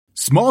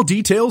Small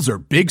details or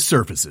big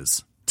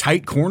surfaces,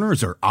 tight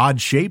corners or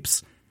odd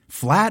shapes,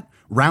 flat,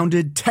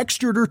 rounded,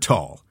 textured, or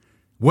tall.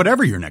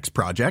 Whatever your next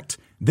project,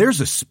 there's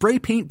a spray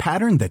paint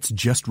pattern that's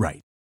just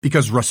right.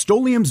 Because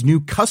Rust-Oleum's new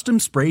Custom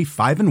Spray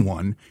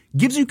 5-in-1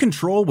 gives you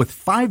control with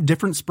 5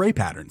 different spray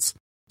patterns.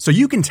 So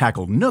you can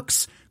tackle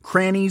nooks,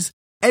 crannies,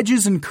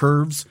 edges, and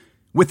curves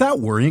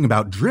without worrying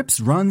about drips,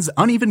 runs,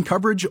 uneven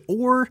coverage,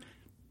 or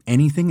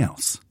anything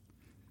else.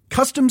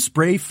 Custom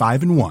Spray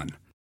 5-in-1.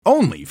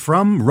 Only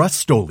from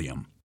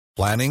Rust-Oleum.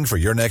 Planning for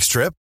your next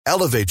trip?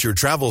 Elevate your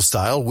travel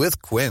style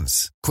with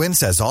Quince.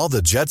 Quince has all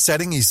the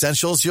jet-setting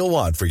essentials you'll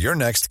want for your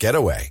next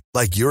getaway,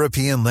 like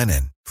European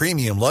linen,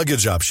 premium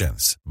luggage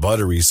options,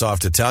 buttery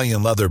soft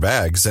Italian leather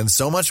bags, and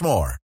so much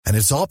more. And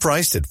it's all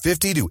priced at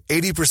 50 to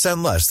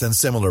 80% less than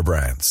similar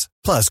brands.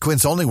 Plus,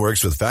 Quince only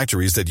works with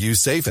factories that use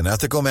safe and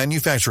ethical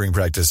manufacturing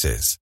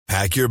practices.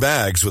 Pack your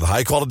bags with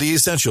high-quality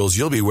essentials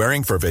you'll be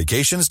wearing for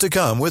vacations to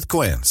come with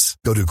Quince.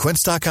 Go to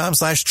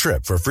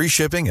quince.com/trip for free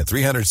shipping and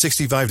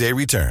 365-day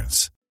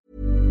returns.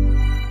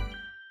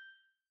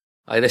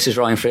 Hi, this is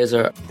Ryan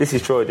Fraser. This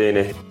is Troy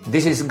Deeney.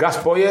 This is Gus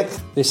Poyet.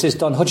 This is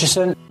Don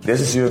Hutchison. This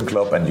is Jürgen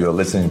Klopp, and you're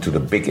listening to The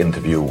Big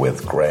Interview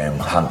with Graham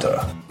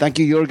Hunter. Thank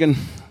you, Jürgen.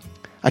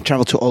 I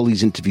travel to all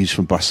these interviews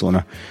from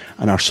Barcelona,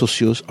 and our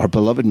socios, our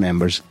beloved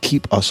members,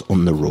 keep us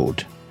on the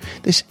road.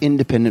 This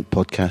independent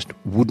podcast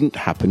wouldn't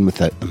happen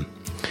without them.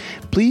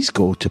 Please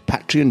go to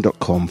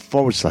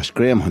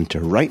patreon.com/Graham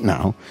Hunter right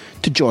now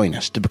to join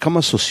us, to become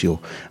a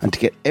socio, and to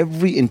get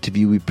every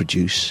interview we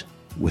produce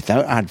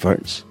without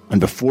adverts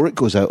and before it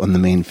goes out on the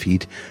main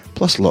feed,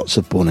 plus lots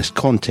of bonus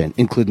content,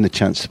 including the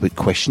chance to put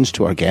questions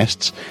to our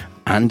guests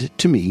and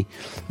to me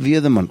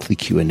via the monthly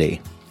Q&A.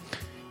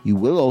 You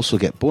will also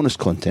get bonus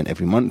content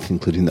every month,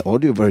 including the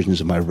audio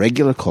versions of my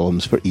regular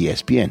columns for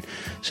ESPN.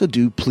 So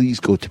do please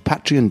go to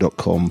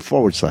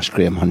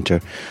patreon.com/Graham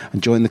Hunter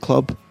and join the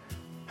club,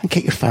 and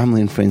get your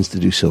family and friends to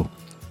do so.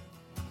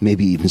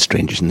 Maybe even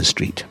strangers in the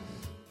street.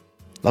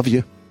 Love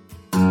you.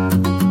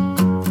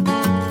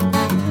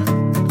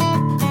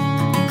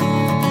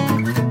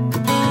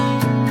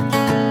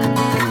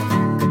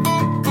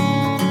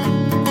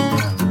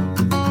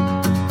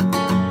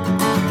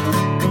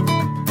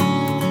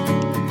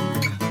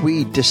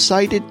 We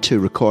decided to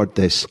record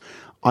this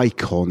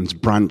Icons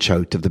branch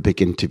out of the big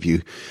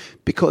interview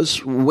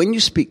because when you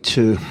speak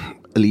to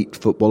elite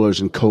footballers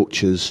and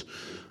coaches,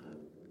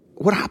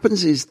 what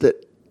happens is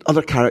that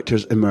other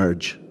characters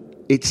emerge.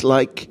 It's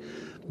like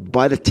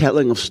by the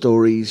telling of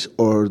stories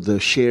or the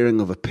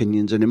sharing of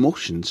opinions and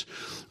emotions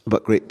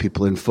about great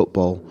people in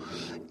football,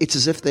 it's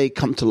as if they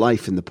come to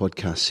life in the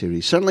podcast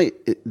series. Certainly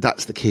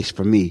that's the case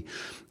for me.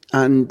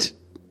 And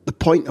the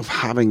point of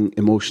having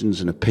emotions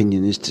and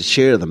opinion is to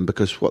share them,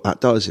 because what that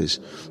does is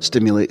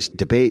stimulates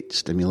debate,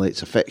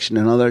 stimulates affection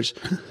in others.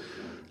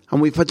 And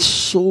we've had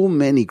so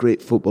many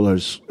great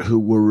footballers who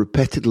were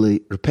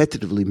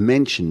repetitively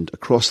mentioned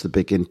across the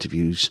big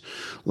interviews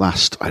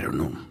last,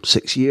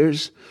 6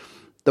 years,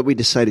 that we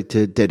decided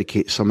to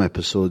dedicate some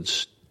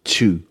episodes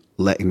to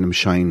letting them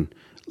shine,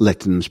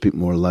 letting them speak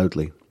more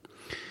loudly.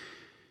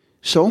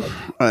 So,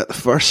 at the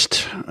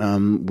first,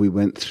 we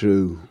went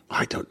through,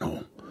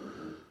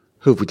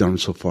 who have we done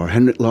so far?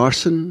 Henrik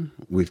Larsson,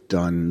 we've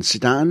done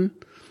Zidane,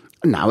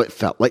 and now it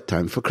felt like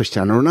time for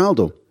Cristiano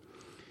Ronaldo.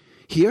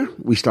 Here,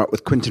 we start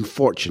with Quinton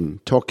Fortune,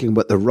 talking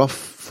about the rough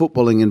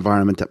footballing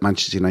environment at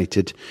Manchester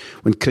United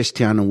when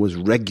Cristiano was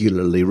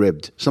regularly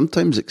ribbed,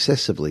 sometimes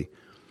excessively,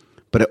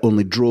 but it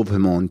only drove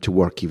him on to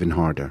work even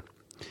harder.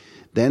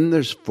 Then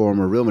there's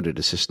former Real Madrid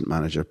assistant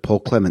manager Paul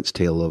Clement's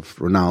tale of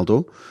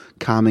Ronaldo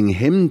calming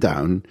him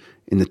down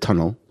in the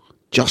tunnel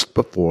just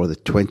before the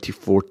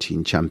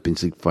 2014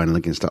 Champions League final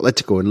against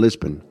Atletico in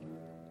Lisbon.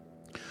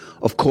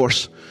 Of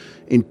course,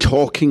 in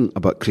talking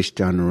about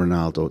Cristiano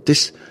Ronaldo,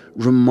 this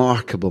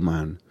remarkable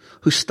man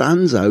who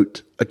stands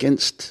out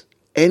against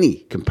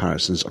any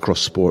comparisons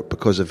across sport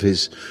because of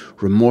his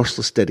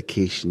remorseless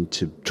dedication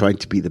to trying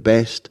to be the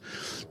best,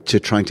 to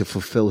trying to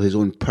fulfill his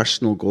own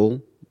personal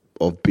goal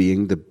of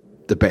being the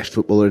best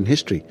footballer in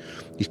history.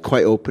 He's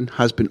quite open,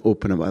 has been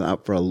open about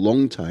that for a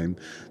long time,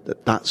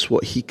 that's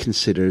what he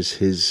considers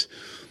his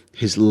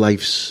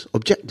life's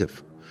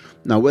objective.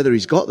 Now, whether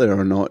he's got there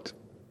or not,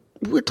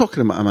 we're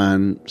talking about a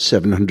man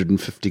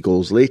 750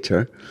 goals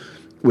later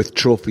with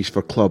trophies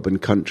for club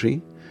and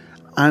country,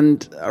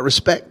 and a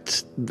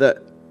respect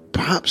that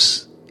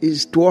perhaps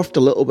is dwarfed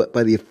a little bit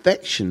by the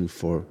affection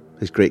for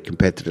his great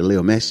competitor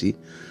Leo Messi.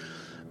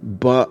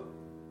 But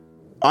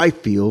I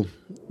feel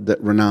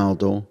that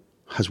Ronaldo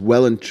has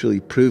well and truly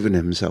proven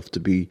himself to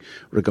be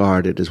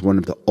regarded as one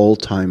of the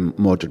all-time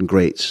modern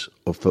greats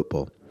of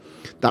football.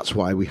 That's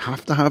why we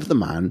have to have the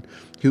man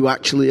who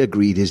actually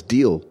agreed his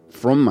deal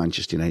from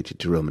Manchester United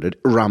to Real Madrid,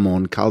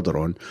 Ramon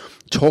Calderon,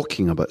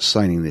 talking about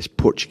signing this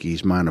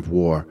Portuguese man of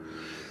war.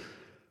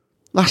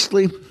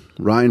 Lastly,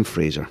 Ryan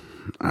Fraser,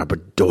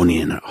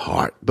 Aberdonian at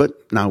heart,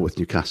 but now with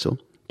Newcastle,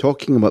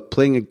 talking about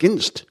playing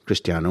against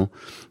Cristiano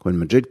when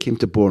Madrid came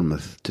to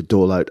Bournemouth to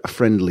dole out a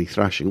friendly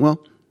thrashing,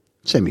 well,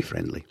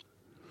 semi-friendly,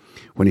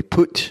 when he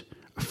put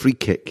a free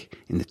kick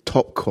in the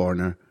top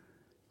corner,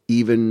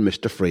 even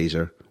Mr.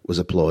 Fraser was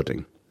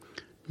applauding.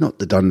 Not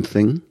the done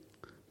thing,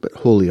 but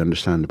wholly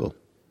understandable.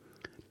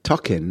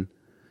 Tuck in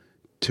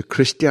to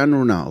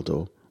Cristiano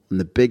Ronaldo on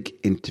the Big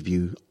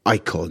Interview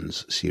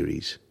Icons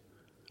series.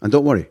 And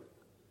don't worry,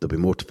 there'll be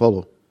more to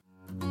follow.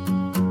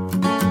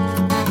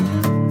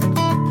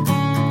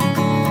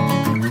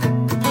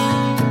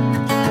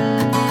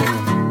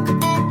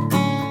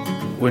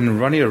 When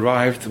Ronnie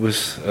arrived,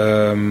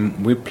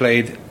 we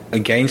played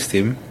against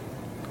him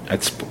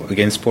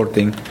against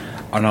Sporting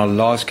on our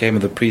last game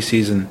of the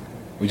pre-season.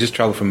 We just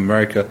travelled from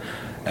America,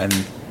 and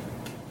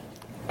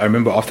I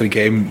remember after the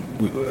game,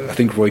 I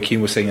think Roy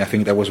Keane was saying, I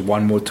think that was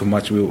one more too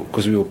much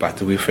because we were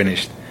battered, we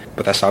finished.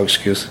 But that's our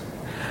excuse.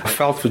 I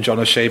felt for John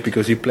O'Shea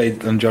because he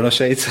played on John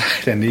O'Shea's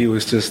side, and he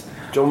was just...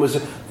 John was a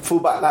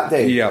fullback that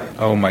day? Yeah.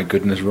 Oh my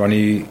goodness,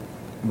 Ronnie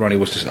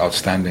was just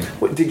outstanding.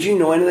 What, did you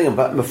know anything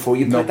about him before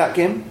you played that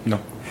game? No.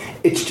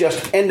 It's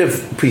just end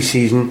of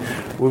pre-season.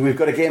 We've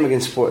got a game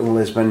against Sporting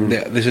Lisbon.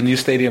 There's a new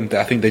stadium that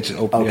I think they just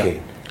opened. Okay.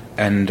 Yeah.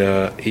 And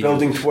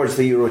building towards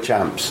the Euro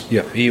champs.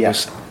 Yeah, he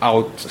was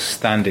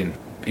outstanding.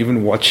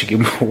 Even watching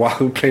him while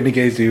we were playing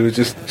against him, he was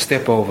just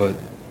step over,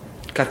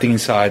 cutting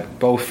inside,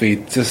 both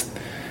feet, just...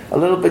 A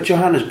little bit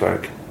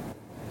Johannesburg.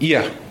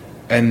 Yeah,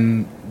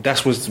 and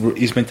that was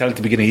his mentality at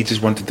the beginning. He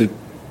just wanted to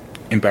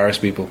embarrass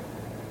people.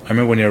 I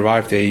remember when he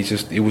arrived there,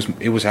 he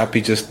was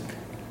happy just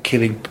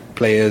killing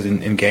players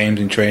in games,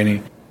 in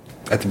training.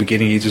 At the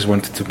beginning, he just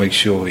wanted to make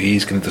sure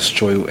he's going to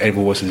destroy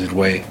whatever was in his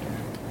way.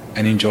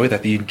 And enjoy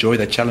that. He enjoyed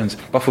that challenge.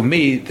 But for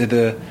me,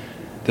 the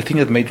thing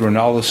that made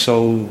Ronaldo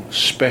so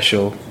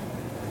special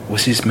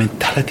was his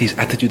mentality, his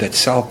attitude, that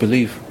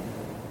self-belief.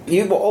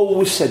 You've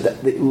always said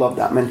that you love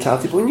that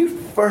mentality. But when you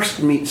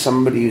first meet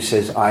somebody who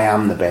says, I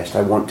am the best,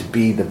 I want to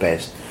be the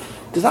best,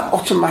 does that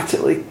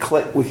automatically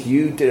click with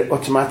you? Did it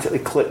automatically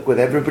click with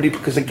everybody?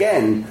 Because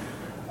again,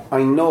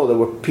 I know there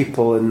were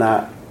people in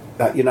that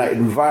United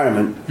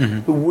environment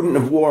who wouldn't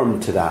have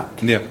warmed to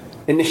that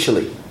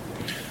initially.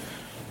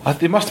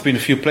 There must have been a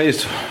few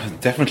players,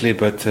 definitely,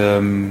 but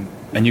and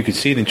you could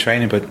see it in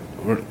training. But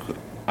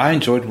I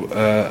enjoyed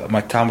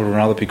my time with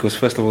Ronaldo because,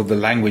 first of all, the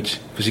language.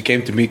 Because he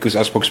came to me because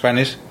I spoke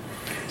Spanish,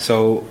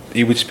 so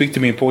he would speak to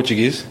me in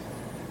Portuguese,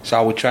 so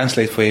I would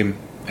translate for him.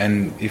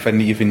 And if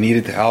he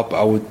needed help,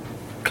 I would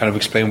kind of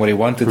explain what he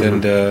wanted.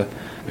 And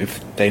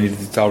if they needed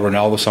to tell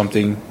Ronaldo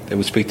something, they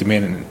would speak to me,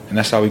 and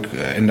that's how we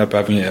ended up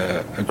having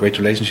a great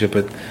relationship.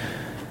 But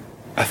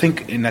I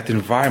think in that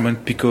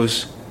environment,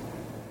 because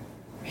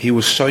he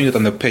was showing it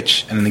on the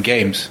pitch and in the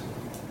games,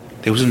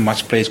 there wasn't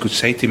much players could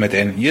say to him at the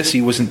end. Yes,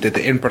 he wasn't.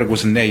 The end product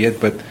wasn't there yet,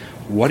 but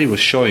what he was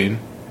showing,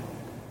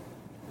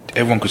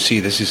 everyone could see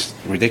this is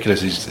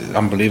ridiculous. He's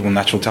unbelievable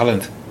natural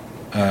talent.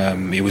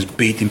 He was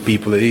beating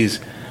people at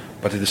ease,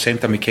 but at the same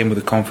time, he came with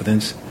the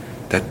confidence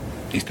that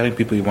he's telling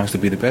people he wants to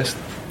be the best.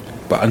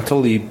 But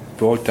until he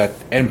brought that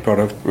end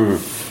product,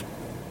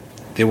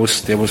 there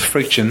was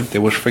friction.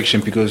 There was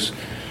friction because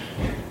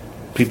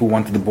people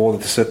wanted the ball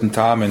at a certain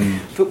time,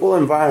 and football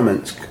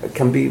environments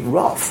can be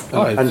rough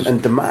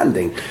and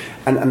demanding,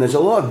 and there's a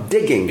lot of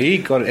digging. He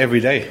got it every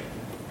day.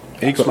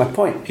 That's my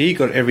point. He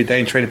got it every day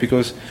in training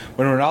because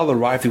when Ronaldo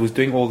arrived, he was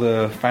doing all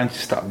the fancy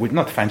stuff.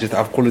 Not fancy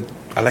stuff.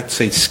 I like to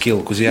say skill,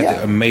 because he had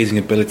the amazing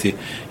ability.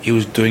 He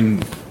was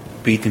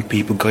beating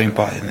people, going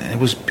by, and it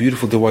was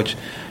beautiful to watch.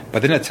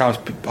 But then at times,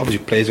 obviously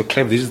players are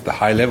clever. This is the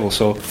high level,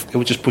 so they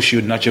would just push you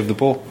a nudge of the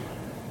ball,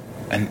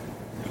 and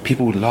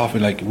people would laugh,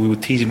 and like we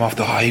would tease him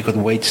after, he got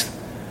weights,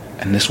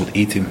 and this would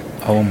eat him.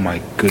 Oh my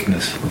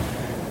goodness,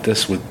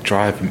 this would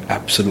drive him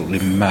absolutely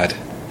mad.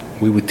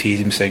 We would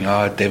tease him saying,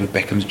 David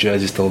Beckham's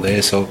jersey is still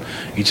there, so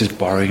he's just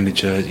borrowing the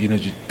jersey,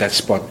 that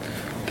spot.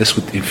 This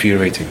would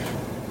infuriate him.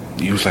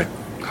 He was like,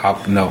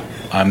 no,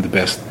 I'm the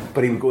best.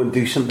 But he would go and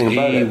do something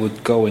about it. He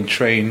would go and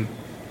train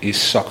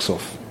his socks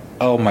off.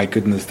 Oh my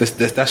goodness,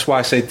 that's why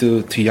I say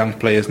to young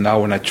players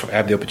now when I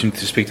have the opportunity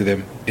to speak to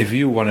them, if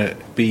you want to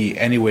be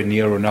anywhere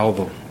near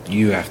Ronaldo,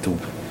 you have to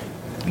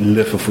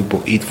live for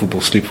football, eat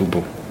football, sleep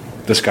football.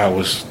 This guy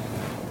was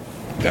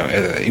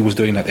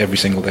doing that every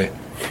single day.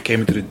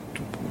 Came into the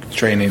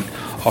training,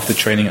 after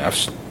training I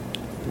was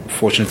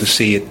fortunate to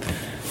see it.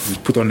 He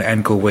would put on the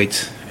ankle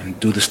weights and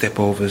do the step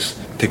overs,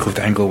 take off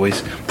the ankle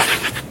weights,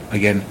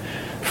 again,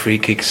 free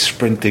kicks,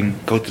 sprinting,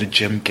 go to the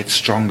gym, get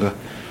stronger,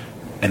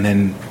 and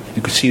then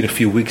you could see it a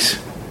few weeks.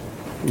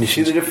 You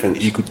see the difference?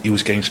 He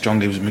was getting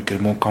stronger, he was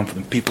making more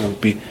confident. People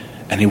would be,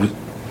 and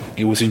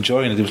he was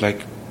enjoying it. He was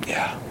like,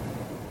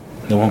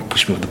 no one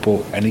pushed me off the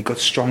ball. And he got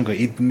stronger.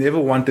 He never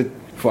wanted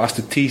for us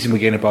to tease him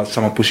again about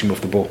someone pushing him off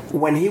the ball.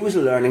 When he was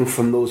learning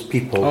from those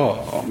people,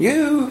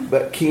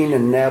 but Keane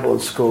and Neville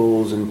and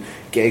Scholes and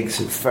Giggs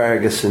and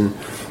Ferguson,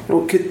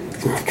 could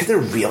there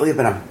really have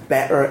been a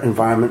better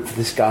environment for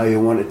this guy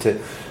who wanted to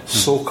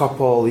soak up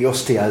all the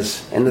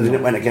hostias and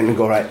then went again and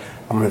go, right,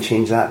 I'm going to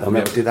change that, they'll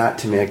never do that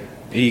to me.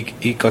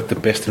 He got the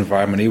best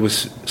environment. He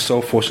was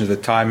so fortunate, the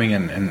timing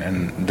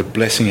and the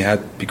blessing he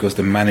had, because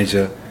the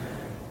manager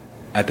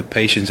had the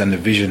patience and the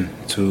vision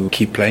to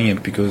keep playing him,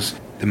 because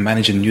the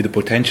manager knew the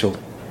potential.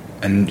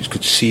 and you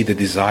could see the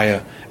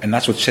desire, and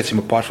that's what sets him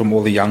apart from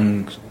all the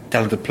young,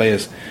 talented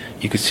players.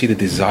 You could see the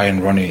desire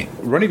in Ronnie.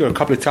 Ronnie got a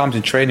couple of times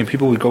in training,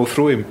 people would go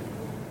through him,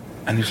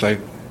 and he's like,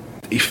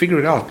 he figured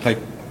it out. Like,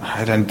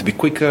 I need to be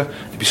quicker,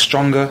 to be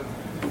stronger.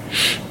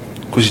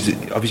 Because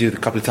obviously, a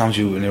couple of times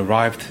when he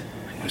arrived,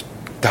 he was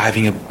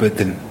diving a bit,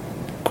 and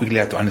quickly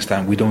had to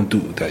understand we don't do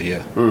that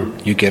here.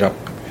 You get up.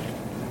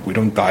 We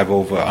don't dive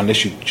over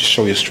unless you just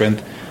show your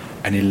strength.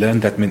 And he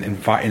learned that in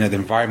that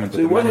environment. So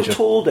he wasn't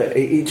told it.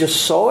 He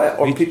just saw it,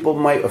 or people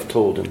might have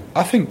told him.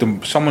 I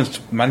think someone's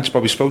manager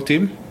probably spoke to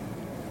him,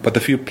 but the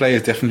few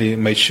players definitely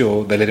made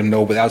sure they let him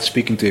know without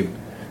speaking to him,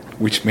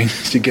 which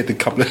means you get a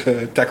couple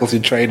of tackles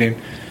in training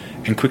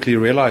and quickly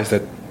realize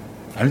that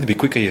I need to be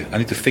quicker here. I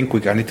need to think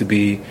quicker. I need to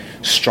be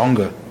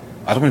stronger.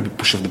 I don't want to be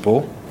pushed off the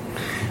ball.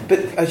 But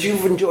as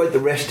you've enjoyed the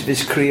rest of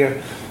his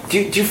career, do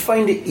you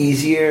find it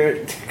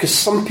easier? Because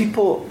some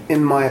people,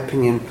 in my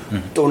opinion,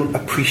 don't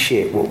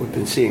appreciate what we've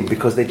been seeing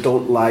because they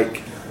don't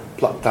like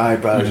plucked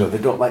eyebrows or they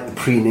don't like the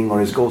preening or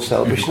his goal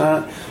celebration.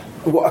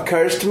 What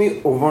occurs to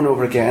me over and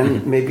over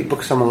again, maybe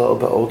because I'm a little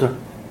bit older,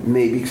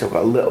 maybe because I've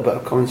got a little bit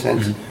of common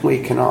sense,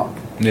 waking up.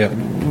 Yeah.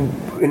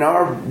 In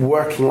our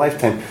working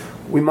lifetime,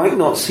 we might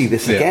not see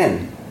this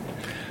again.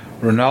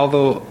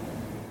 Ronaldo,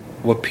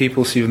 what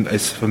people see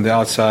from the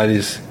outside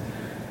is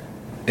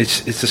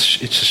it's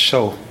a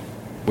show.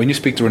 When you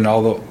speak to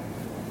Ronaldo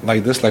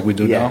like this, like we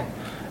do now,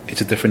 it's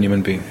a different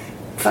human being.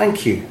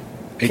 Thank you.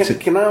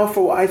 Can I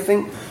offer what I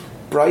think?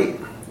 Bright,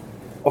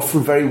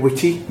 often very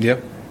witty.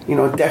 Yep. You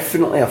know,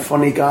 definitely a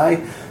funny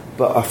guy,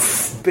 but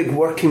a big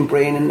working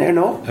brain in there,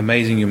 no?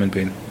 Amazing human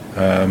being.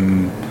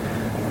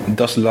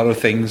 Does a lot of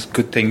things,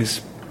 good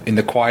things, in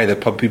the quiet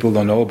that probably people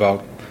don't know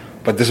about.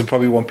 But doesn't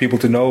probably want people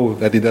to know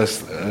that he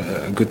does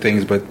good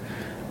things. But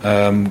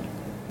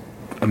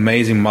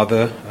amazing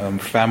mother,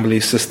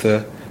 family,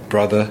 sister,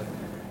 brother.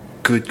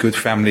 Good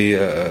family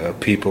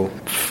people.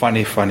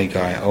 Funny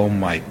guy. Oh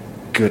my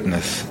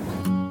goodness.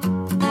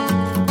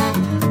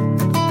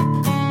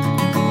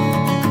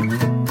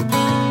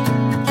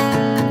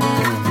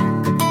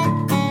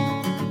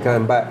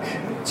 Going back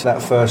to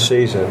that first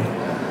season,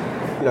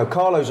 you know,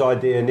 Carlo's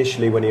idea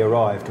initially when he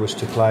arrived was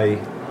to play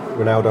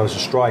Ronaldo as a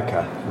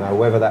striker. Now,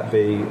 whether that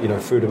be, you know,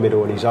 through the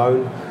middle on his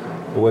own,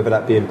 or whether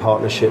that be in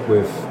partnership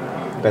with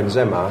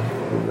Benzema,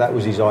 that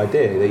was his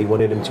idea, that he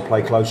wanted him to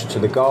play closer to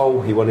the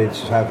goal, he wanted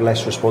to have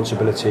less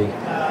responsibility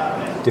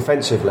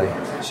defensively.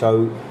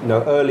 So, you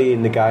know, early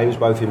in the games,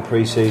 both in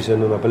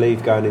pre-season and I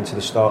believe going into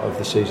the start of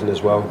the season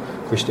as well,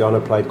 Cristiano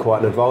played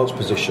quite an advanced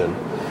position.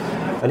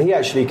 And he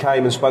actually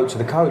came and spoke to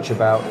the coach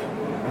about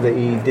that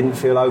he didn't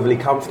feel overly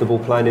comfortable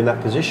playing in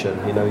that position.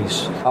 You know,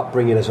 his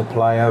upbringing as a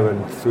player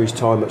and through his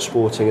time at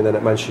Sporting and then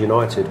at Manchester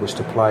United was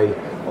to play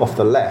off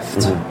the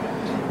left.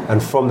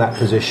 And from that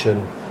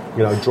position,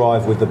 you know,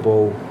 drive with the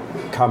ball,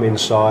 come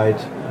inside,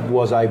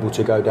 was able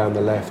to go down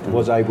the left,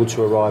 was able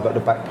to arrive at the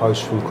back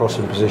post from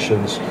crossing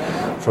positions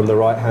from the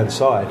right-hand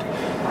side.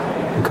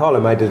 And Carlo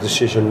made a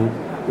decision,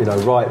 you know,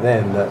 right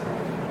then that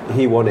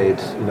he wanted,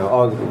 you know,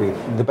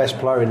 arguably the best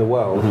player in the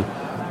world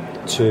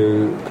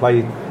to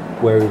play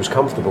where he was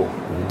comfortable,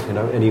 you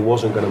know, and he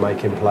wasn't going to make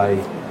him play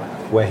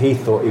where he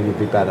thought he would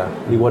be better.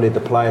 He wanted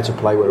the player to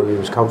play where he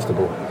was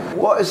comfortable.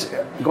 What is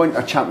going to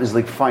a Champions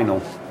League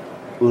final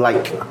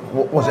like?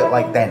 What was it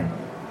like then?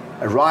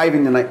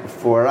 Arriving the night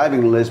before,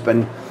 arriving in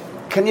Lisbon,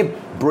 can you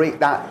break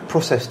that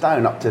process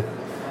down up to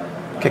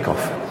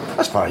kick-off,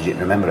 as far as you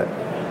can remember it?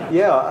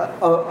 Yeah,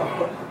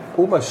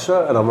 almost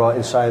certain I'm right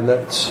in saying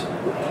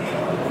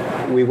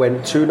that we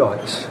went 2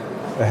 nights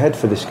ahead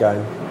for this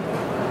game.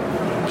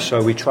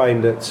 So we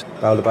trained at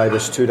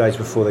Valdebebas 2 days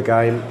before the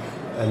game,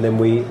 and then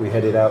we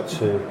headed out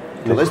to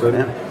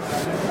Lisbon.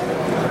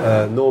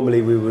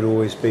 Normally we would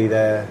always be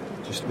there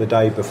just the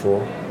day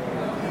before,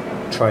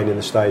 train in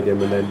the stadium,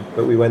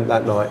 but we went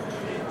that night.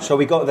 So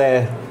we got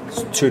there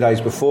 2 days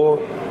before,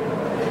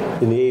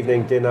 in the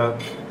evening, dinner,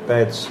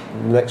 beds.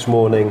 Next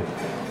morning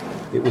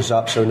it was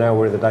up, so now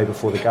we're the day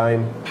before the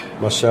game.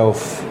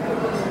 Myself,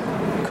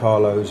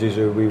 Carlo,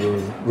 Zizou, we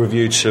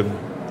reviewed some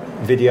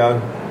video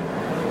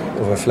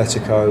of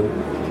Atletico.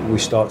 We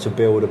start to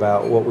build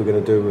about what we're going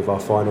to do with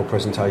our final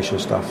presentation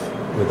stuff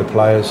with the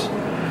players.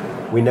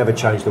 We never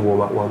changed the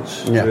warm-up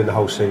once during the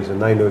whole season.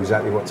 They knew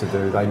exactly what to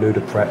do. They knew the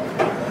prep.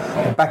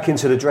 Back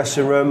into the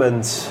dressing room,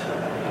 and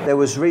there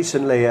was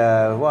recently,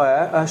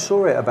 I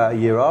saw it about a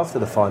year after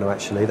the final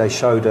actually, they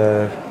showed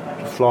a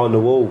fly on the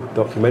wall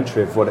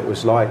documentary of what it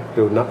was like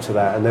building up to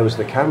that, and there was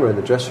the camera in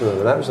the dressing room,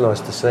 and that was nice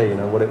to see, you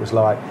know, what it was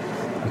like.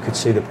 You could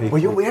see the people. Were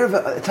you aware of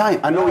it at the time?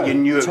 I know you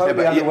knew it.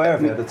 Totally unaware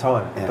of it at the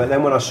time. Yeah. But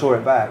then when I saw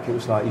it back, it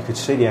was like you could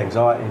see the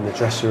anxiety in the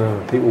dressing room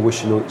and people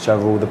wishing each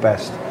other all the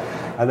best.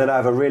 And then I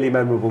have a really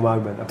memorable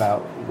moment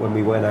about when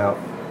we went out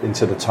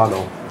into the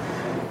tunnel.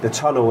 The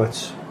tunnel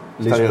at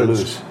Lisbon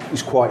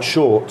is quite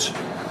short,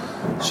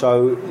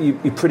 so you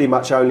pretty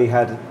much only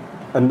had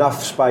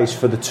enough space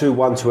for the 2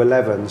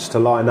 1-11s to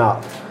line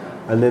up,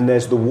 and then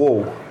there's the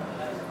wall.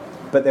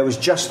 But there was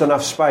just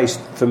enough space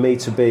for me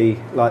to be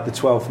like the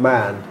 12th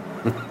man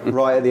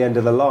right at the end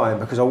of the line,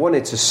 because I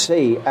wanted to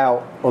see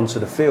out onto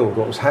the field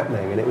what was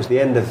happening, and it was the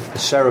end of the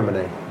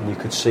ceremony, and you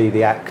could see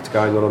the act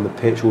going on the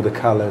pitch, all the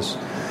colours.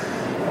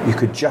 You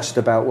could just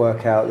about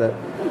work out that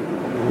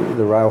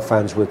the Real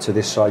fans were to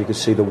this side. You could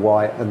see the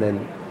white, and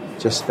then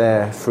just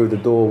there through the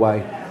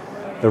doorway,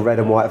 the red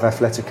and white of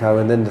Atletico,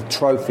 and then the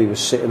trophy was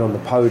sitting on the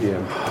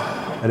podium,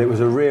 and it was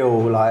a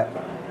real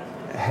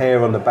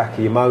hair on the back of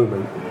your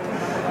moment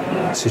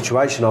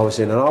situation I was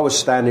in, and I was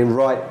standing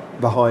right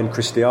behind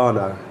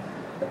Cristiano,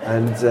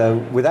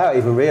 and without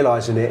even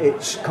realising it,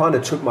 it kind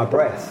of took my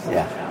breath.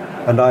 Yeah.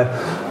 And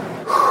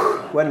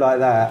I went like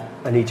that,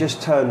 and he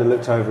just turned and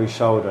looked over his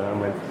shoulder and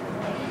went,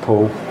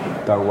 "Paul,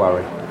 don't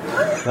worry."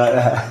 Like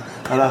that.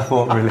 And I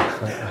thought, really,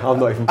 I'm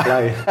not even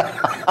playing.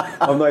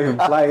 I'm not even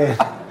playing.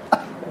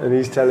 And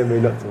he's telling me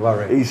not to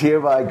worry. He's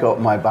hereby got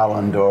my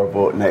Ballon d'Or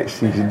vote next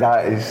season.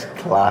 That is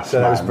class,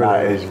 so man.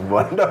 That is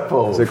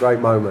wonderful. It was a great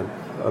moment.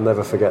 I'll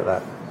never forget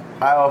that.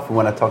 I often,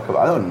 when I talk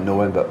about, I don't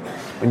know him, but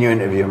when you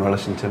interview him or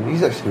listen to him,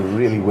 he's actually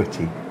really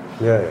witty,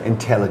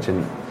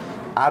 intelligent,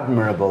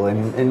 admirable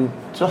in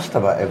just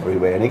about every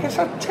way. And he gets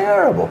a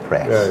terrible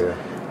press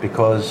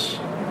because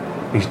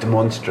he's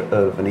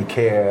demonstrative and he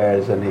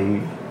cares,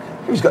 and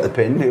he's got the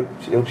pin,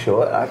 he'll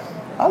show it.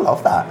 I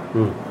love that.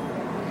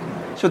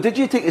 So did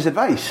you take his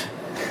advice?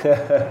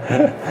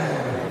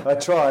 I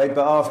tried,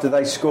 but after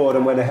they scored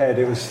and went ahead,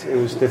 it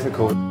was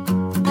difficult.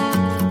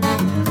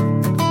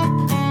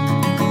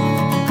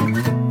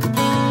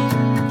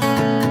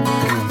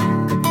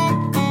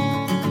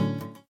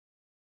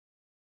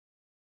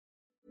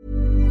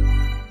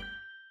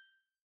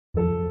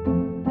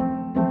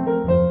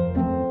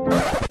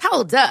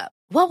 Hold up.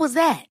 What was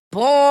that?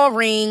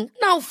 Boring.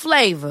 No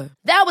flavor.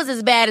 That was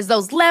as bad as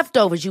those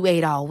leftovers you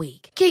ate all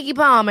week. Keke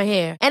Palmer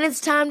here, and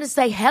it's time to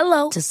say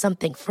hello to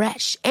something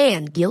fresh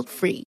and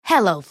guilt-free.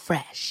 Hello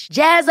Fresh.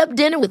 Jazz up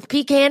dinner with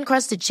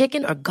pecan-crusted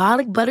chicken or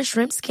garlic butter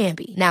shrimp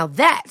scampi. Now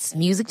that's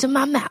music to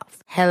my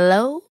mouth.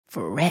 Hello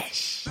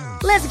Fresh.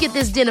 Let's get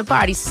this dinner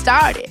party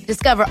started.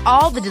 Discover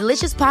all the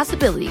delicious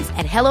possibilities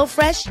at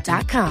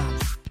HelloFresh.com.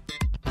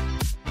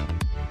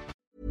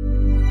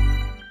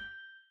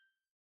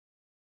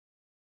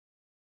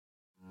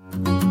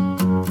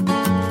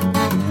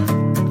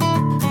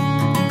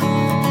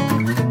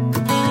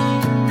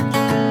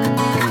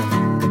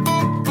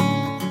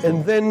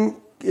 And then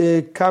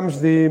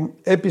comes the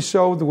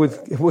episode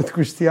with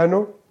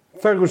Cristiano.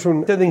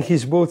 Ferguson said in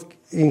his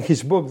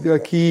book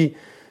that he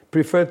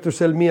preferred to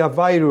sell me a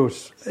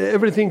virus.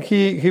 Everything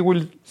he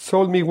will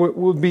sold me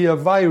would be a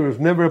virus,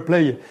 never a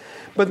player.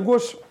 But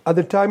was at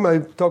the time I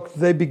talked to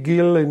David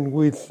Gill,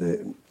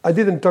 and I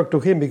didn't talk to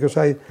him because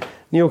I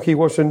knew he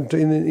wasn't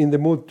in the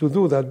mood to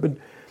do that. But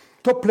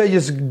top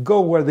players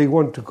go where they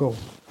want to go.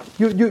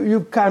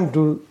 You can't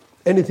do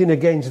anything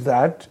against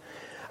that.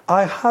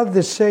 I had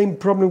the same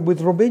problem with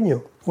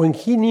Robinho. When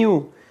he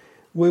knew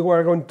we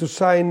were going to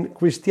sign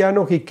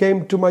Cristiano, he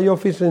came to my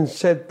office and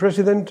said,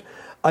 "President,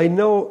 I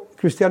know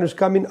Cristiano is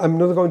coming. I'm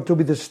not going to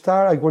be the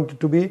star I wanted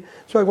to be,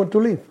 so I want to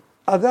leave."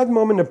 At that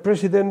moment, a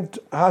president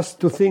has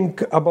to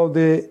think about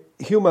the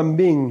human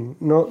being,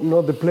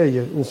 not the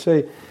player, and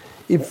say,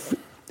 if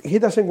he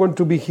doesn't want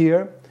to be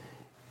here,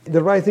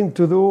 the right thing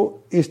to do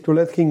is to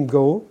let him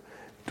go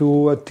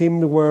to a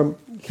team where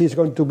he's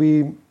going to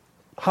be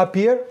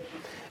happier,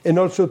 and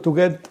also to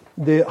get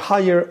the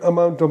higher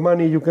amount of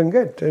money you can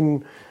get.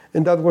 And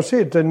that was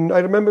it. And I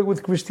remember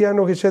with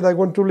Cristiano, he said, "I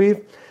want to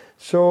leave."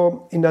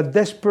 So in a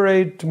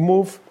desperate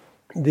move,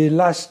 the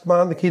last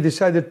month, he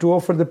decided to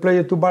offer the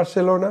player to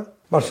Barcelona.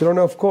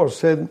 Barcelona, of course,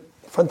 said,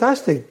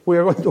 "Fantastic, we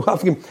are going to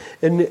have him."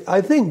 And I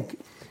think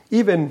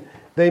even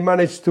they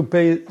managed to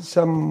pay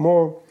some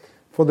more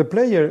for the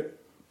player.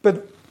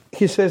 But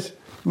he says,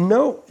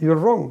 "No, you're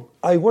wrong.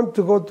 I want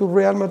to go to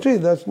Real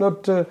Madrid. That's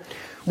not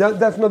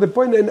the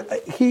point." And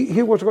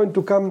he was going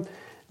to come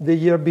the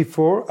year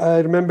before. I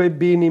remember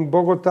being in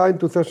Bogota in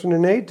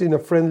 2008 in a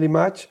friendly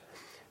match.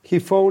 He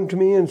phoned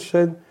me and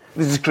said...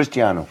 This is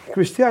Cristiano.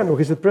 Cristiano,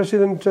 he's the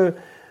president.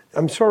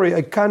 "I'm sorry,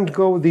 I can't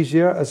go this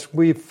year as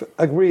we've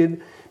agreed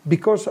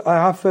because I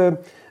have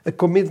a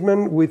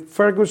commitment with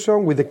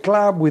Ferguson, with the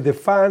club, with the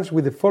fans,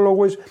 with the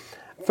followers.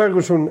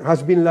 Ferguson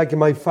has been like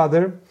my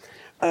father.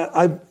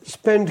 I've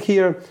spent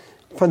here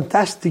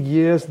fantastic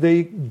years.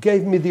 They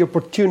gave me the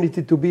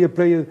opportunity to be a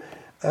player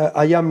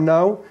I am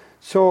now.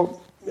 So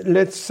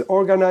let's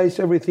organize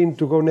everything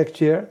to go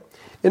next year."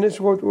 And it's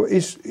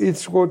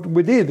what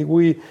we did.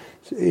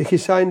 He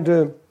signed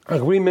an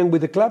agreement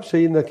with the club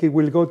saying that he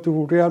will go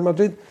to Real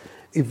Madrid.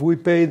 If we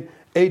paid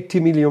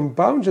 £80 million,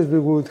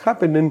 it would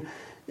happen. And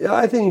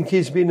I think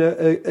he's been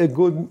a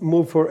good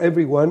move for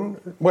everyone.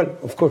 Well,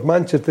 of course,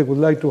 Manchester would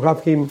like to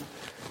have him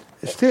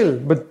still.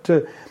 But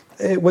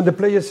when the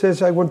player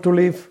says, "I want to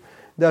leave,"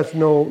 there's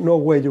no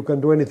way you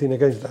can do anything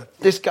against that.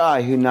 This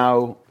guy who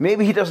now,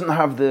 maybe he doesn't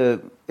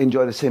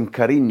enjoy the same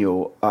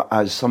cariño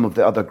as some of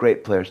the other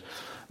great players,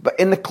 but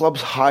in the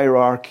club's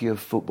hierarchy of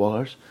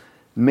footballers,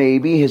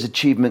 maybe his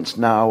achievements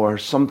now are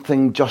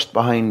something just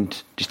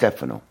behind Di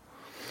Stefano.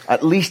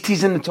 At least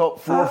he's in the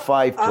top 4 or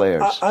 5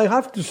 players. I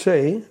have to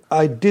say,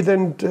 I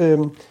didn't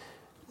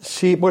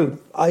see... Well,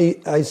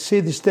 I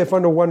see the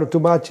Stefano 1 or 2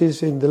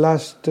 matches in the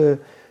last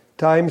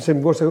times,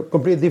 and it was a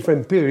completely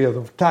different period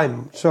of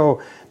time.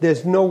 So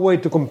there's no way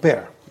to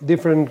compare.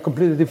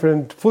 Completely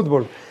different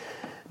football.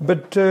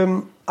 But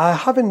I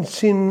haven't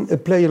seen a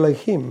player like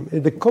him.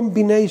 The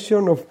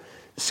combination of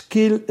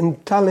skill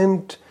and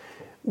talent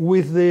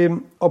with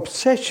the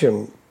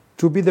obsession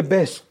to be the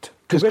best.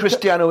 Because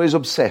Cristiano is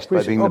obsessed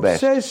by being the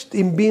best. Obsessed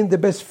in being the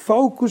best,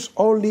 focused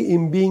only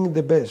in being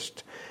the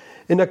best.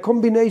 And a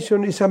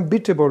combination is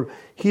unbeatable.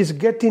 He's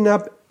getting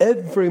up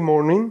every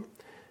morning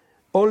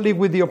only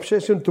with the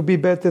obsession to be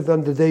better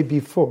than the day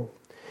before.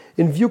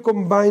 And if you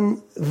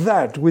combine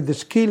that with the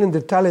skill and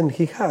the talent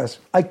he has,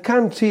 I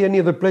can't see any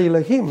other player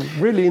like him.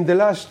 Really, in the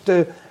last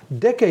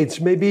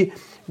decades, maybe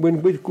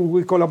when we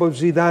call about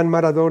Zidane,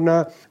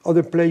 Maradona,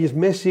 other players,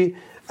 Messi,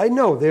 I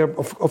know they are,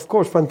 of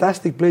course,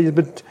 fantastic players,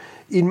 but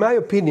in my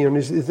opinion,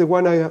 is the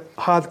one I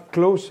had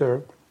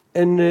closer.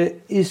 And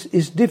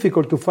it's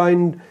difficult to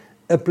find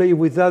a player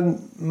with that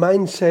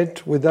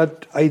mindset, with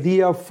that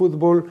idea of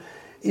football,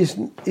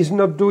 is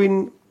not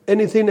doing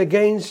anything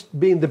against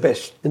being the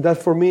best. And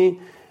that, for me,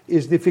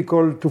 is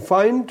difficult to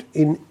find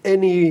in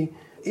any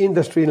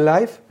industry in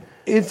life.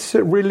 It's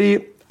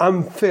really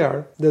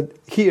unfair that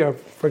here,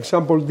 for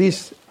example,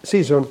 this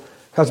season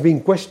has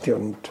been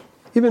questioned.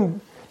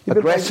 Even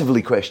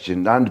aggressively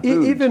questioned and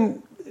booed.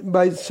 Even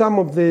by some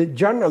of the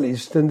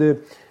journalists. And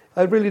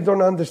I really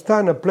don't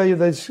understand a player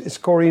that's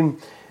scoring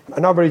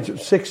an average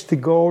of 60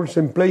 goals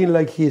and playing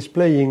like he is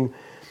playing.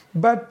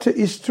 But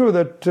it's true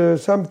that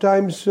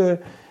sometimes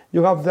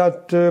you have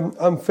that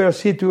unfair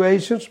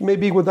situations.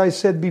 Maybe what I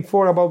said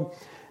before about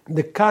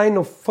the kind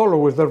of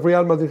followers that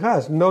Real Madrid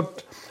has,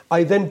 not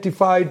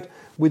identified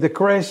with the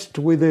crest,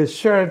 with the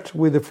shirt,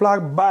 with the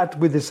flag, but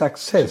with the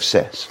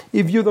success.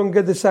 If you don't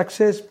get the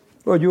success,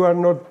 well, you are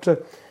not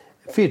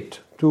fit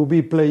to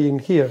be playing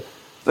here.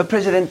 But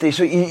Presidente,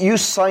 so you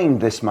signed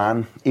this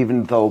man,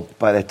 even though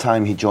by the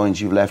time he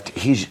joins you left,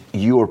 he's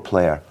your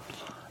player.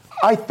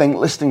 I think,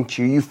 listening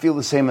to you, you feel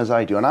the same as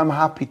I do, and I'm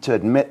happy to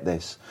admit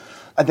this.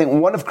 I think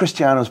one of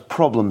Cristiano's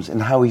problems in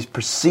how he's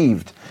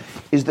perceived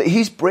is that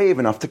he's brave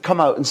enough to come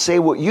out and say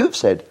what you've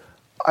said.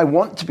 I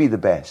want to be the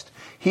best.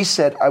 He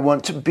said, I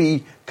want to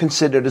be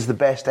considered as the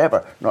best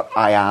ever. Not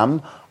I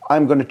am.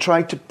 I'm going to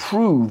try to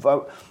prove.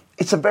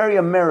 It's a very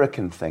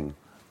American thing.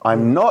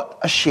 I'm not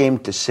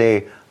ashamed to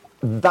say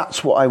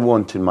that's what I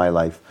want in my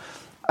life.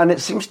 And it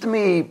seems to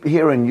me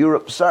here in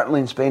Europe, certainly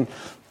in Spain,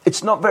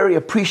 it's not very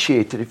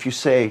appreciated if you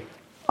say,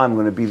 I'm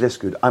going to be this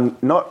good. I'm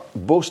not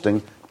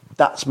boasting.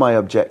 That's my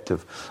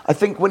objective. I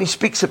think when he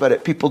speaks about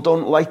it, people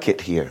don't like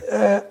it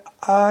here.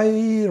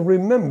 I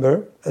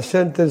remember a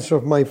sentence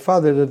of my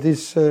father that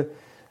is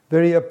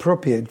very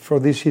appropriate for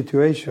this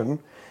situation.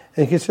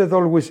 And he said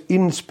always,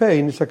 in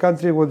Spain, it's a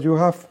country where you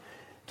have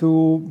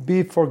to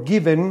be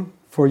forgiven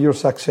for your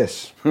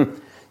success.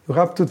 You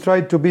have to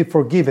try to be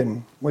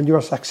forgiven when you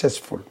are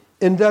successful.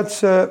 And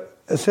that's a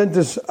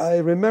sentence I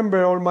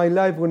remember all my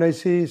life when I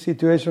see a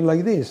situation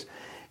like this.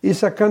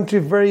 It's a country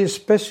very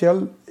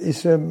special.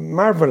 It's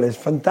marvelous,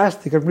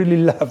 fantastic. I really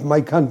love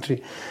my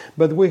country.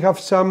 But we have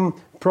some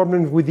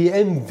problems with the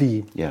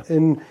envy. Yeah.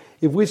 And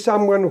if we're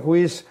someone who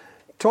is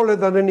taller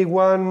than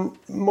anyone,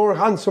 more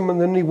handsome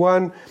than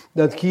anyone,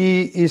 that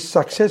he is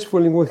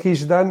successful in what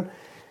he's done,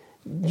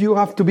 you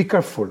have to be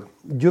careful.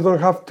 You don't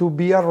have to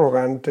be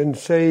arrogant and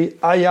say,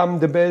 I am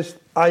the best,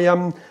 I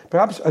am...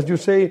 Perhaps, as you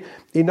say,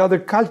 in other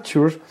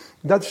cultures,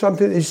 that's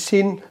something that is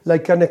seen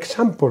like an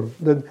example,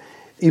 that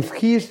if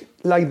he's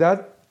like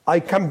that, I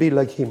can be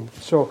like him.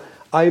 So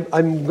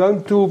I'm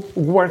going to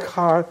work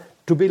hard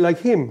to be like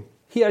him.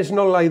 Here is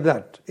not like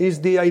that. It's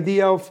the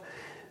idea of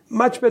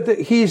much better.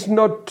 He is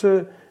not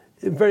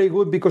very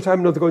good because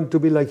I'm not going to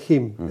be like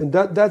him. And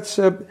that's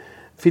a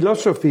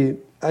philosophy,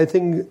 I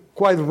think,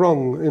 quite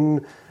wrong.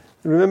 And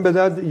remember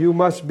that you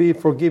must be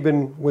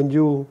forgiven when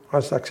you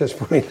are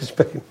successful in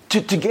Spain. To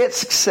get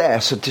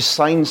success and to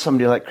sign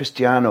somebody like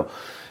Cristiano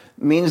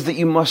means that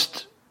you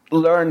must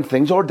learn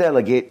things or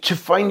delegate to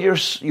find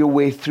your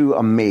way through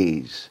a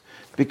maze,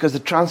 because the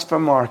transfer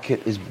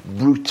market is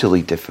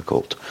brutally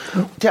difficult.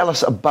 Tell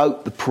us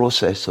about the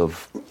process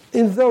of...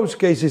 In those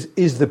cases,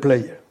 is the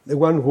player, the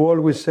one who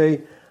always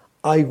say,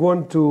 I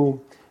want to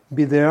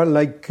be there,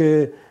 like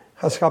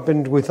has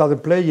happened with other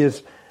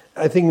players.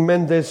 I think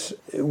Mendes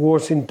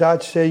was in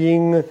touch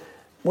saying,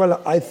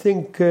 well, I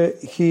think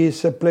he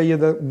is a player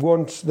that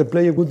wants, the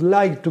player would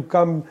like to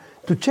come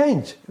to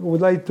change, would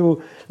like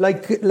to,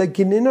 like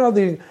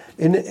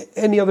in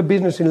any other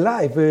business in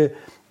life,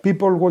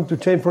 people want to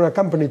change from a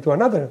company to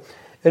another.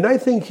 And I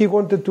think he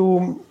wanted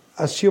to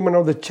assume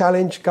another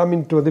challenge,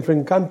 coming to a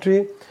different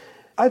country.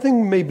 I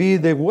think maybe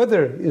the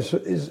weather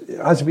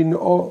has been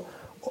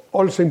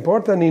also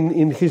important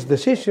in his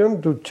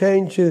decision to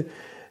change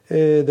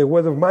the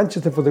weather of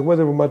Manchester for the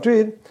weather of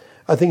Madrid.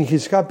 I think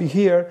he's happy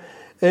here.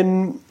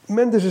 And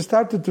Mendes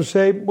started to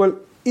say, well,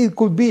 it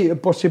could be a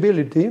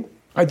possibility.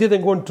 I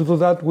didn't want to do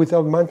that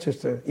without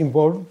Manchester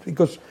involved,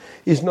 because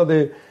it's not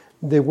the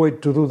the way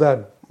to do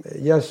that.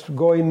 Just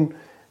going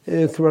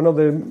through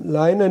another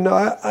line. And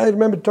I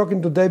remember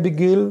talking to David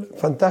Gill,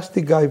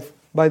 fantastic guy,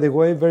 by the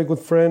way, very good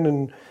friend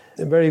and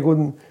a very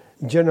good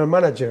general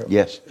manager.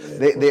 Yes,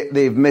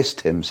 they've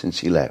missed him since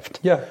he left.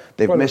 Yeah,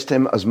 they've missed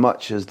him as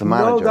much as the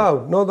manager.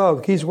 No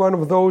doubt. He's one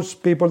of those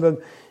people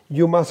that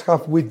you must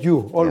have with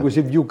you always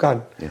if you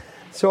can. Yeah.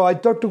 So I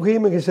talked to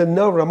him and he said,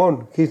 "No,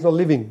 Ramon, he's not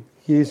leaving.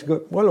 He's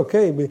well,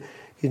 okay,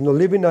 he's not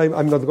leaving.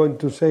 I'm not going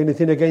to say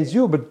anything against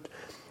you, but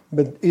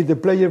if the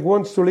player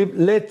wants to leave,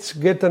 let's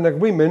get an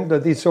agreement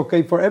that is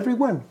okay for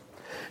everyone."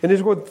 And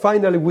it's what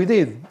finally we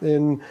did.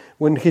 And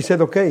when he said,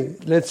 "Okay,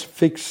 let's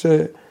fix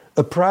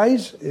a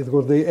price," it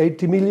was the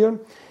 80 million.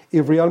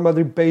 If Real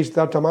Madrid pays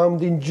that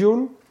amount in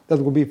June,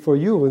 that will be for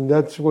you, and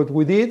that's what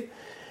we did.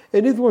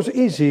 And it was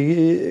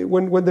easy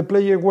when the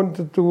player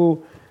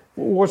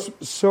was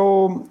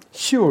so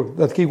sure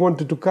that he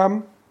wanted to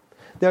come.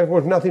 There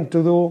was nothing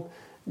to do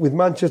with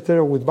Manchester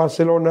or with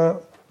Barcelona,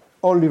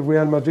 only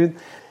Real Madrid.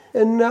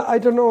 And I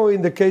don't know,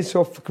 in the case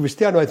of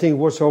Cristiano, I think it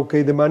was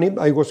okay, the money.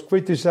 I was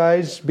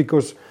criticized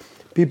because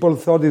people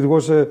thought it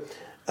was a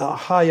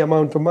high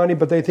amount of money,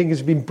 but I think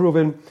it's been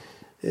proven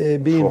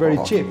being very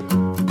cheap.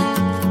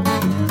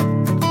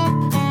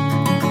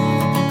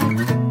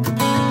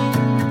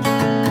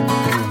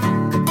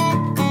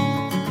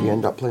 You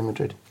end up playing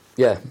Madrid?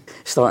 Yeah,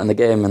 starting the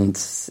game, and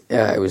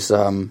it was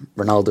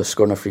Ronaldo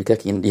scoring a free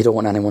kick. You don't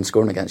want anyone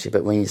scoring against you,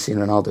 but when you see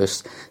Ronaldo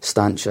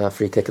stanch a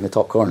free kick in the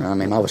top corner, I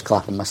mean, I was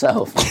clapping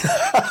myself.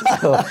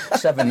 So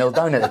 7-0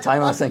 down at the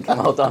time, I was thinking,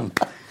 well done.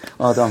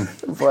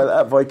 Boy,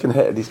 that boy can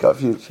hit it, he's got a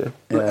future.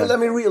 Yeah. Let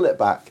me reel it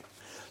back.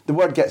 The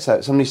word gets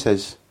out, somebody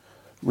says,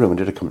 Real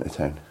Madrid are coming to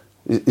town.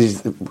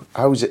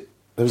 How was it?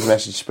 How was the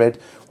message spread?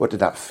 What did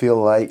that feel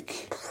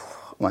like?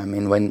 Well, I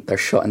mean, when they're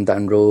shutting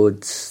down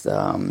roads,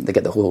 they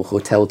get the whole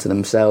hotel to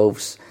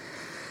themselves.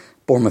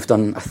 Bournemouth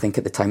done, I think,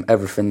 at the time,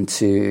 everything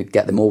to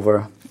get them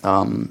over.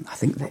 I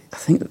think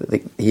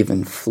they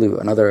even flew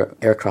another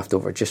aircraft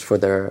over just for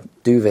their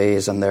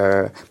duvets and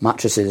their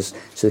mattresses,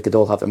 so they could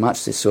all have their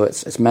mattresses. So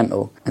it's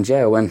mental. And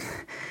yeah, when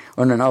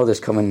Ronaldo's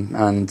coming,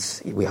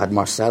 and we had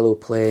Marcelo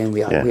playing,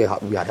 we had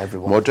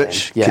everyone.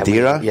 Modric, playing.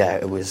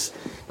 Khedira. It was.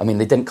 I mean,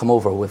 they didn't come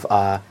over with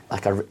a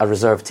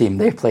reserve team.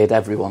 They played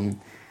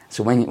everyone.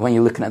 So when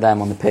you're looking at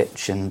them on the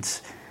pitch and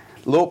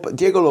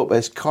Diego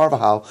Lopez,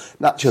 Carvajal,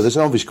 Nacho, there's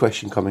an obvious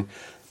question coming.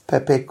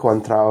 Pepe,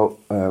 Contrao,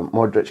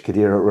 Modric,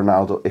 Khedira,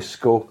 Ronaldo,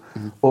 Isco,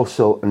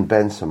 Ozil and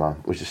Benzema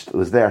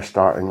was their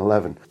starting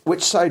 11.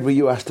 Which side were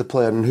you asked to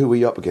play on and who were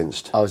you up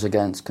against? I was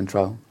against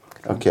Contrao.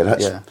 Okay,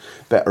 that's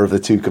better of the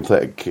two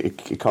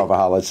complete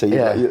Carvajal, I'd say.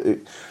 Yeah.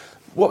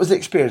 What was the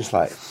experience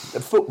like?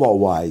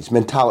 Football-wise,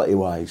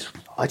 mentality-wise?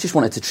 I just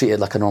wanted to treat it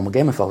like a normal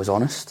game, if I was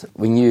honest.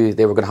 We knew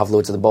they were going to have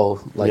loads of the ball,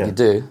 like you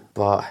do.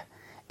 But,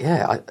 do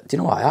you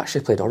know what? I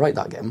actually played all right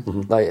that game.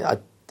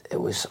 Mm-hmm.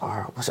 Was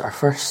it our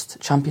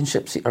first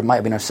championship season? Or it might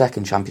have been our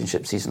second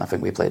championship season, I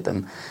think we played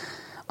them.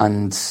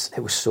 And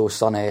it was so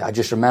sunny. I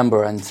just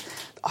remember, and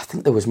I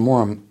think there was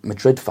more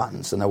Madrid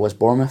fans than there was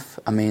Bournemouth.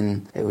 I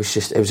mean, it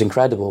was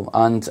incredible.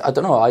 And I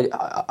don't know,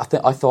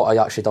 I thought I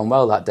actually done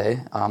well that day,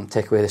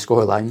 take away the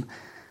scoreline.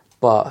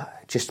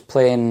 But just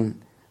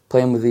playing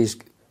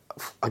with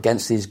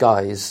against these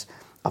guys,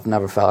 I've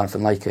never felt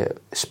anything like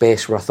it.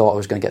 Space where I thought I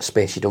was going to get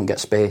space, you don't get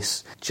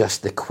space.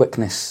 Just the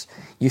quickness.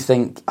 I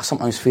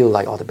sometimes feel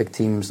like, the big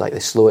teams, like they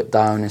slow it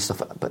down and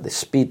stuff, but the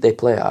speed they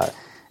play at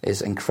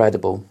is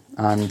incredible.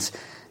 And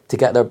to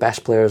get their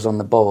best players on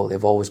the ball,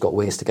 they've always got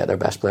ways to get their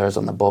best players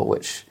on the ball,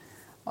 which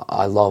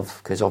I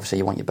love, because obviously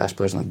you want your best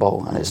players on the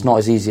ball. And it's not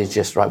as easy as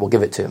just, right, we'll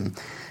give it to them.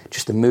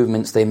 Just the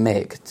movements they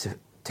make to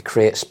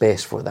create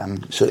space for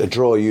them. So to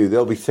draw you,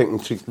 they'll be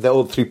thinking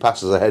they'll 3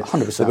 passes ahead.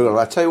 100%.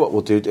 I'll tell you what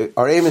we'll do.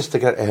 Our aim is to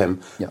get to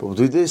him, but we'll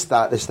do this,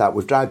 that.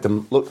 We've dragged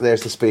them. Look,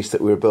 there's the space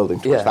that we were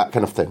building towards, that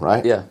kind of thing,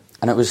 right? Yeah.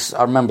 And I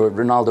remember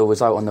Ronaldo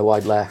was out on the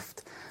wide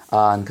left,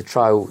 and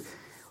Contrao,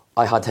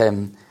 I had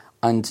him,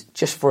 and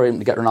just for him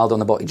to get Ronaldo on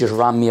the ball, he just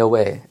ran me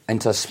away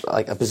into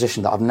a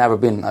position that I've never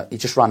been. He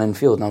just ran in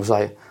field, and I was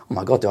like, oh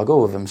my God, do I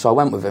go with him? So I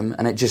went with him,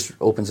 and it just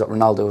opens up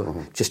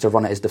Ronaldo just to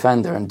run at his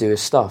defender and do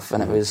his stuff.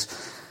 And it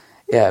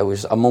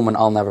was a moment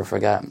I'll never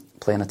forget,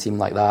 playing a team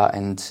like that,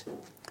 and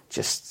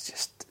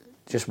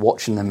just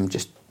watching them,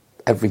 just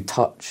every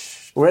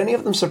touch. Were any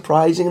of them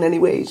surprising in any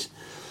ways?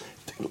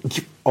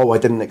 I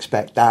didn't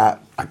expect that.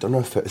 I don't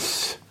know if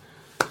it's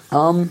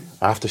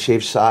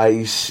aftershave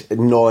size,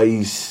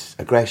 noise,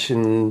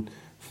 aggression,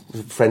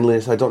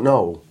 friendliness. I don't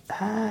know.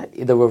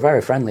 They were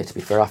very friendly, to be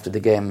fair, after the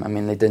game. I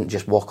mean, they didn't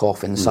just walk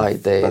off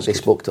inside. They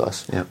spoke to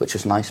us, which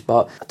was nice.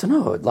 But I don't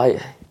know.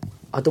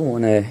 I don't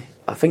want to.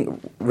 I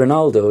think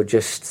Ronaldo,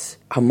 just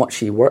how much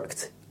he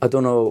worked. I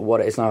don't know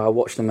what it is now. I've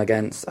watched him a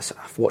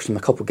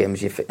couple of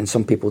games, and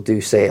some people do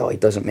say, he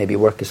doesn't maybe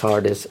work as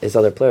hard as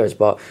other players,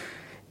 but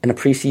in a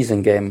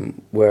pre-season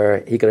game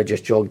where he could have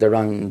just jogged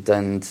around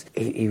and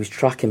he was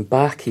tracking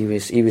back, he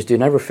was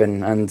doing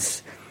everything,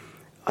 and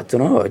I don't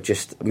know,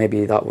 just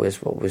maybe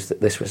this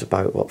was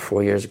about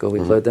 4 years ago we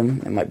played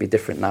them. It might be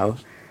different now,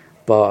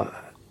 but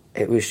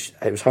it was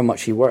how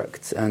much he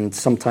worked, and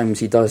sometimes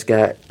he does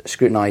get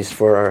scrutinised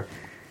for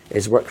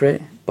his work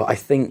rate. But I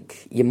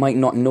think you might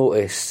not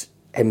notice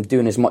him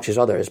doing as much as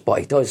others, but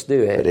he does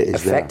do it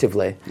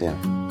effectively. There. Yeah.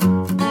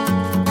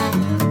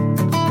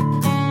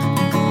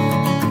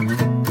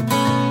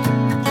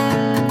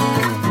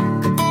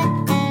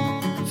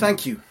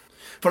 Thank you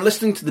for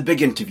listening to The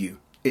Big Interview.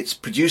 It's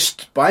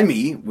produced by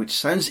me, which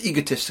sounds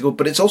egotistical,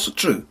 but it's also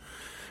true,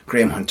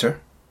 Graham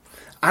Hunter,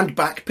 and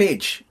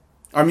Backpage.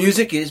 Our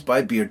music is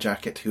by Beer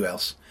Jacket, who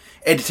else?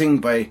 Editing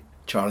by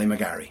Charlie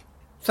McGarry.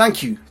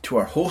 Thank you to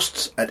our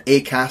hosts at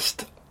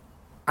Acast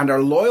and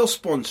our loyal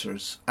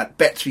sponsors at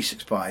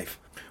Bet365.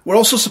 We're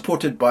also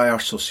supported by our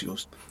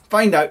socios.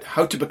 Find out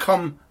how to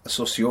become a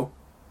socio,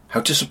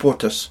 how to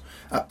support us,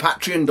 at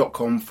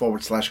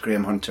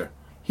patreon.com/Graham Hunter.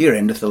 Here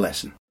endeth the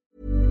lesson.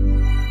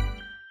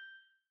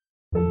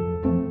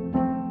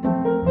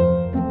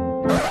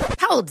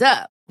 Hold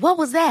up. What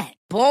was that?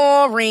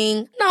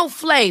 Boring. No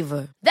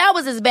flavor. That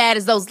was as bad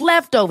as those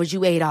leftovers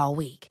you ate all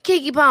week.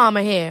 Keke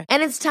Palmer here,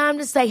 and it's time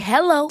to say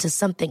hello to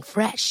something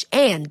fresh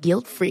and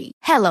guilt-free.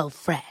 Hello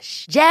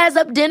Fresh. Jazz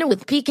up dinner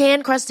with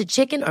pecan-crusted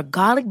chicken or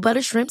garlic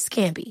butter shrimp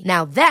scampi.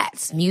 Now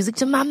that's music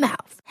to my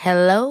mouth.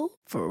 Hello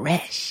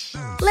Fresh.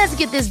 Let's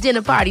get this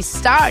dinner party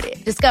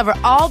started. Discover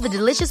all the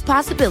delicious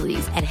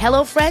possibilities at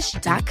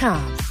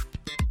HelloFresh.com.